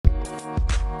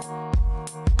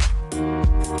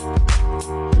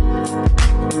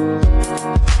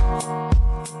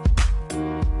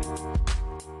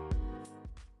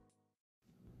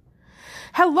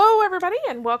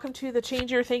everybody, and welcome to the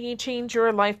Change Your Thinking, Change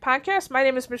Your Life podcast. My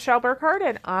name is Michelle Burkhardt,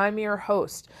 and I'm your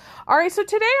host. All right, so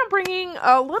today I'm bringing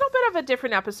a little bit of a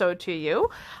different episode to you.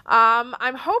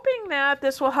 I'm hoping that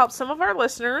this will help some of our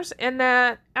listeners, and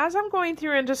that as I'm going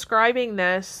through and describing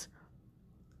this,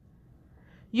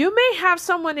 you may have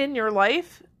someone in your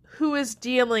life who is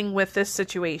dealing with this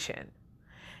situation.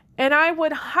 And I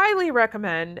would highly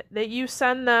recommend that you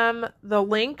send them the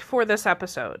link for this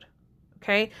episode.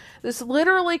 Okay, this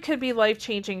literally could be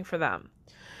life-changing for them.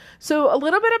 So a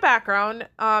little bit of background.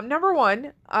 Number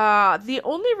one, the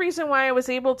only reason why I was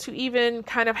able to even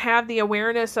kind of have the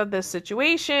awareness of this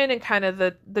situation and kind of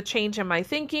the change in my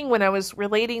thinking when I was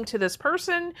relating to this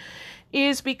person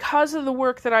is because of the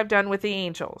work that I've done with the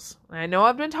angels. I know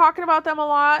I've been talking about them a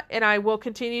lot, and I will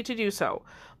continue to do so.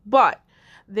 But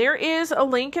there is a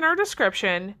link in our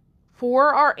description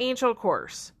for our angel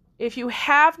course. If you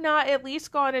have not at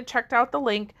least gone and checked out the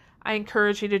link, I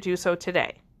encourage you to do so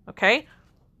today. Okay?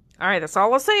 All right, that's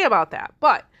all I'll say about that.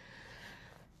 But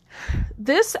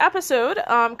this episode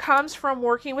comes from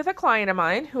working with a client of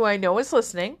mine who I know is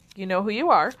listening. You know who you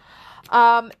are.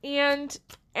 And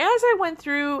as I went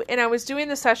through and I was doing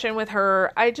the session with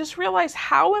her, I just realized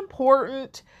how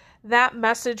important that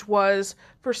message was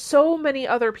for so many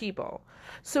other people.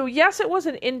 So yes, it was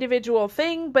an individual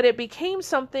thing, but it became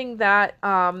something that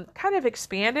kind of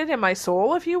expanded in my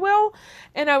soul, if you will,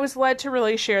 and I was led to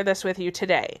really share this with you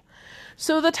today.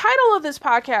 So the title of this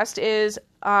podcast is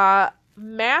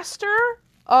Master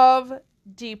of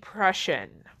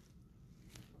Depression.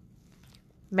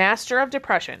 Master of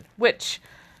Depression, which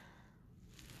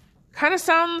kind of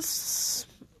sounds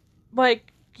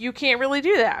like you can't really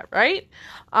do that, right?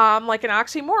 Like an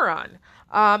oxymoron.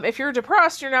 If you're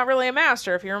depressed, you're not really a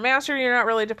master. If you're a master, you're not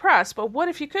really depressed. But what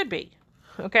if you could be?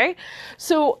 Okay.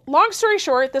 So long story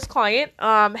short, this client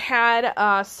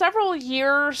had several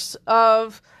years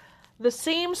of the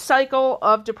same cycle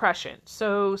of depression.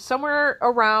 So somewhere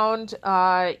around,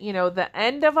 the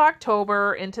end of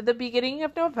October into the beginning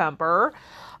of November,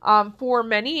 for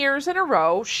many years in a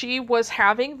row, she was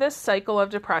having this cycle of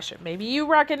depression. Maybe you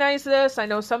recognize this. I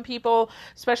know some people,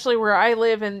 especially where I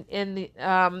live in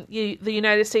the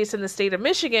United States, in the state of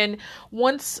Michigan,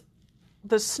 once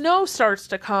the snow starts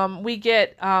to come, we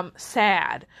get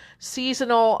SAD,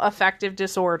 seasonal affective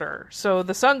disorder. So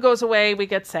the sun goes away, we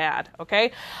get sad,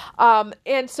 okay?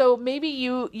 And so maybe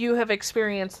you have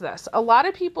experienced this. A lot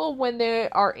of people, when they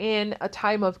are in a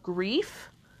time of grief,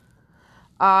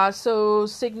 so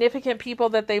significant people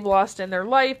that they've lost in their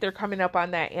life, they're coming up on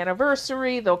that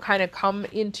anniversary, they'll kind of come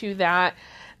into that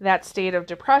state of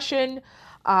depression.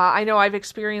 I know I've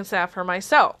experienced that for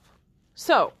myself.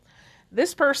 So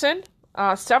this person,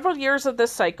 several years of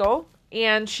this cycle,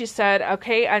 and she said,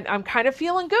 okay, I'm kind of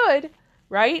feeling good,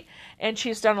 right? And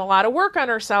she's done a lot of work on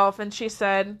herself, and she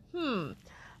said,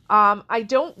 I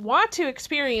don't want to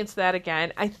experience that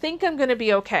again. I think I'm going to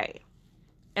be okay.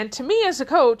 And to me as a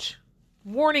coach,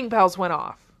 warning bells went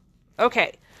off.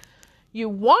 Okay, you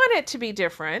want it to be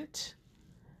different.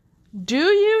 Do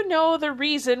you know the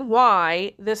reason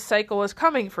why this cycle is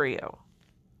coming for you?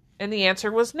 And the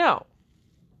answer was no.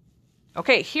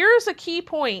 Okay, here's a key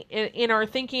point in our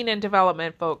thinking and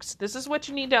development, folks. This is what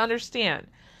you need to understand.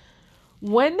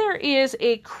 When there is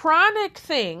a chronic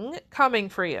thing coming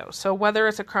for you, so whether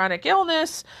it's a chronic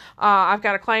illness, I've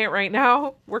got a client right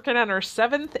now working on her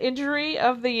 7th injury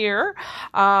of the year,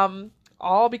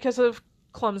 all because of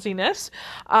clumsiness.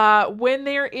 When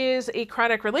there is a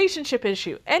chronic relationship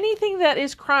issue, anything that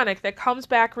is chronic that comes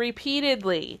back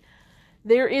repeatedly,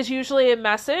 there is usually a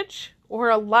message or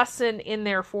a lesson in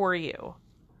there for you.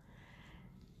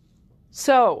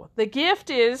 So the gift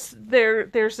is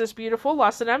there's this beautiful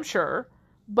lesson, I'm sure,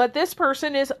 but this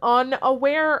person is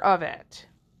unaware of it.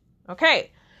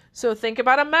 Okay. So think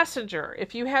about a messenger.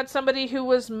 If you had somebody who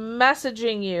was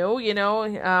messaging you,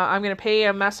 I'm going to pay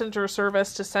a messenger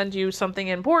service to send you something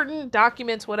important,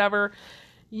 documents, whatever,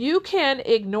 you can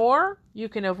ignore, you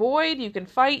can avoid, you can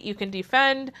fight, you can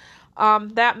defend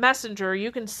that messenger.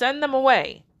 You can send them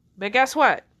away. But guess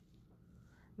what?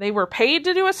 They were paid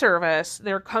to do a service.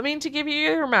 They're coming to give you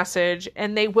your message,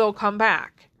 and they will come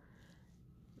back.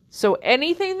 So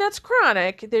anything that's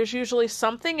chronic, there's usually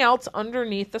something else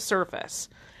underneath the surface.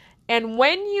 And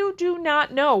when you do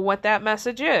not know what that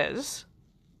message is,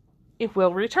 it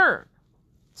will return.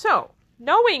 So,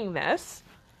 knowing this,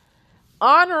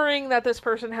 honoring that this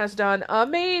person has done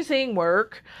amazing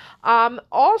work,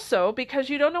 also, because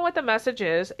you don't know what the message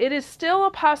is, it is still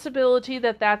a possibility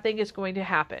that thing is going to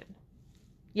happen.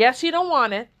 Yes, you don't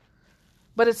want it,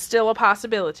 but it's still a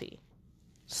possibility.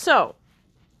 So,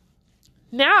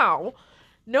 now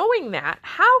knowing that,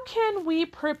 how can we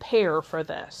prepare for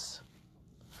this?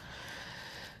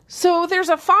 So there's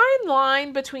a fine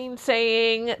line between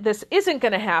saying this isn't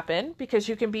going to happen, because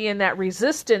you can be in that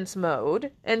resistance mode.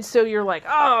 And so you're like,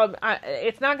 oh,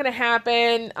 it's not going to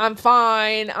happen. I'm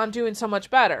fine. I'm doing so much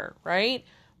better, right?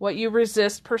 What you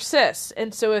resist persists.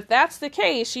 And so if that's the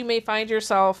case, you may find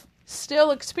yourself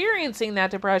still experiencing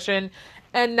that depression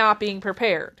and not being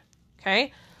prepared.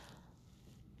 Okay.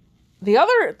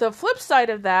 The flip side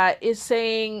of that is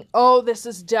saying, oh, this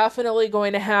is definitely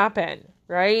going to happen.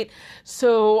 Right?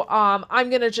 So, I'm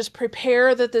going to just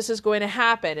prepare that this is going to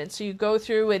happen. And so you go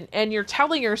through and you're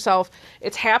telling yourself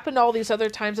it's happened all these other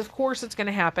times. Of course it's going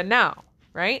to happen now.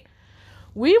 Right?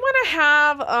 We want to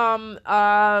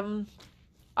have,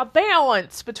 a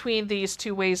balance between these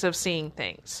two ways of seeing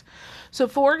things. So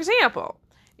for example,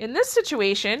 in this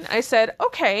situation, I said,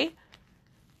 okay,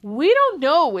 we don't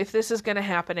know if this is going to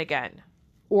happen again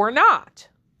or not,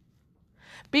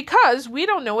 because we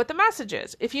don't know what the message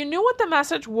is. If you knew what the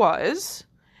message was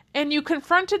and you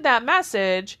confronted that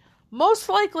message, most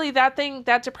likely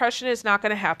that depression is not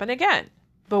going to happen again.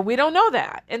 But we don't know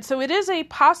that. And so it is a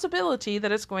possibility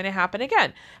that it's going to happen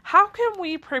again. How can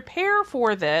we prepare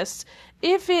for this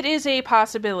if it is a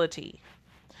possibility?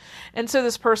 And so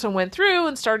this person went through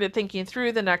and started thinking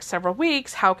through the next several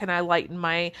weeks. How can I lighten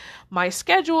my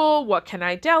schedule? What can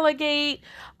I delegate?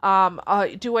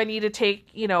 Do I need to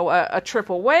take, a trip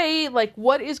away? Like,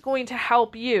 what is going to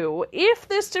help you? If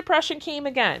this depression came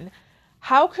again,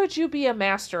 how could you be a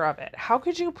master of it? How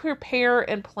could you prepare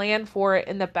and plan for it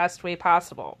in the best way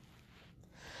possible?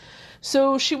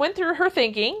 So she went through her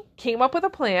thinking, came up with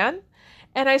a plan,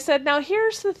 and I said, now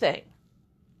here's the thing.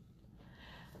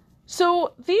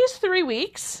 So these 3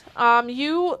 weeks,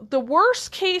 the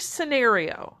worst case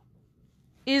scenario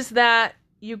is that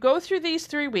you go through these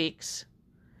 3 weeks,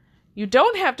 you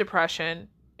don't have depression,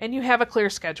 and you have a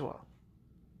clear schedule.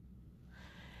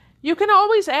 You can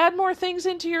always add more things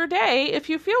into your day if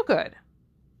you feel good,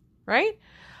 right?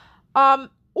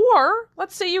 Or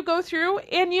let's say you go through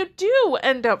and you do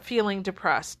end up feeling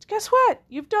depressed. Guess what?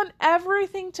 You've done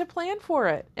everything to plan for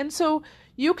it. And so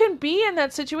you can be in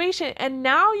that situation, and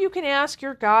now you can ask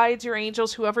your guides, your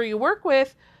angels, whoever you work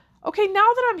with, okay, now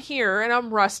that I'm here and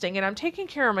I'm resting and I'm taking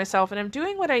care of myself and I'm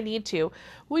doing what I need to,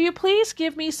 will you please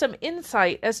give me some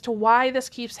insight as to why this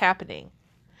keeps happening?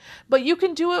 But you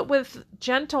can do it with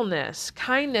gentleness,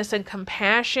 kindness, and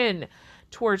compassion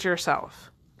towards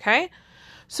yourself. Okay?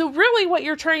 So really what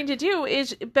you're trying to do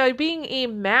is, by being a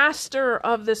master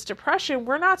of this depression,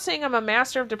 we're not saying I'm a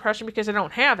master of depression because I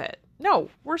don't have it. No,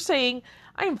 we're saying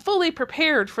I am fully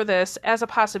prepared for this as a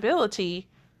possibility,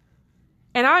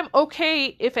 and I'm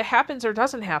okay if it happens or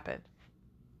doesn't happen.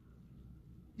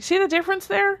 You see the difference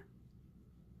there?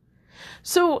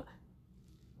 So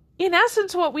in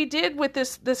essence, what we did with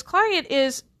this client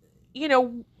is,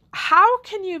 how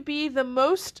can you be the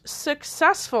most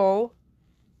successful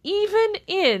even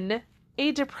in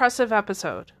a depressive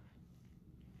episode?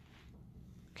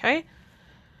 Okay?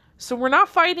 So we're not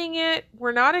fighting it.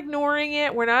 We're not ignoring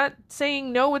it. We're not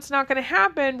saying, no, it's not going to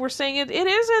happen. We're saying it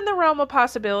is in the realm of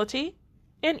possibility.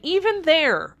 And even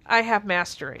there, I have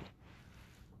mastery.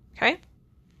 Okay?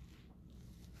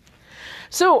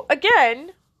 So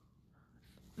again,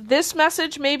 this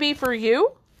message may be for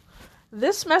you.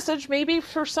 This message may be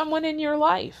for someone in your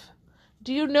life.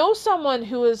 Do you know someone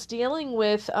who is dealing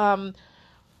with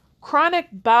chronic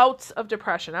bouts of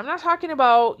depression? I'm not talking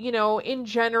about, in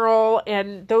general,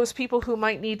 and those people who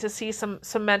might need to see some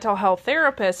mental health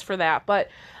therapists for that. But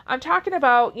I'm talking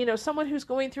about, someone who's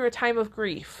going through a time of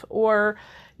grief, or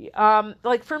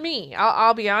like for me,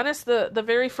 I'll be honest, the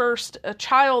very first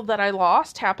child that I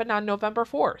lost happened on November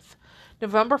 4th.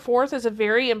 November 4th is a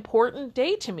very important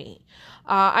day to me.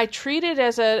 I treat it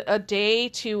as a day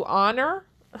to honor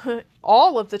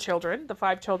all of the children, the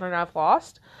 5 children I've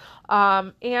lost.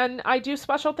 And I do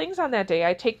special things on that day.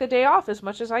 I take the day off as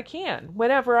much as I can,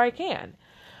 whenever I can.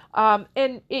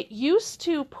 And it used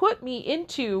to put me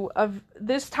into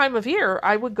this time of year,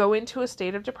 I would go into a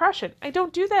state of depression. I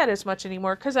don't do that as much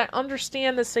anymore because I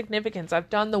understand the significance.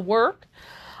 I've done the work,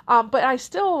 but I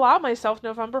still allow myself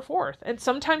November 4th. And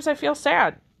sometimes I feel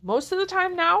sad. Most of the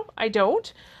time now, I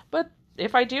don't. But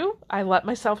if I do, I let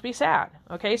myself be sad.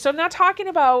 Okay, so I'm not talking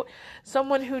about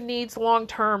someone who needs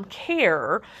long-term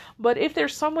care, but if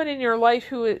there's someone in your life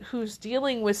who's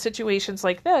dealing with situations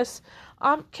like this,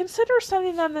 consider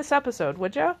sending them this episode,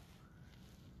 would you?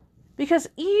 Because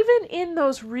even in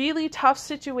those really tough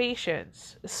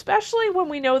situations, especially when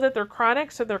we know that they're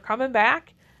chronic, so they're coming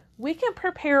back, we can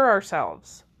prepare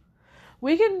ourselves.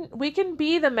 We can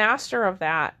be the master of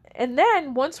that And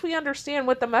then once we understand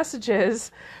what the message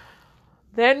is,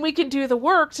 then we can do the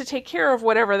work to take care of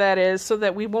whatever that is so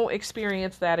that we won't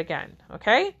experience that again.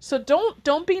 Okay? So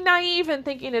don't be naive in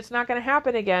thinking it's not going to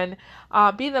happen again.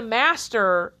 Be the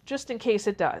master just in case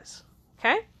it does.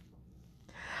 Okay?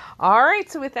 All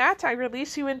right. So with that, I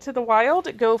release you into the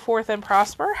wild. Go forth and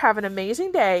prosper. Have an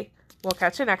amazing day. We'll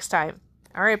catch you next time.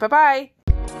 All right. Bye-bye.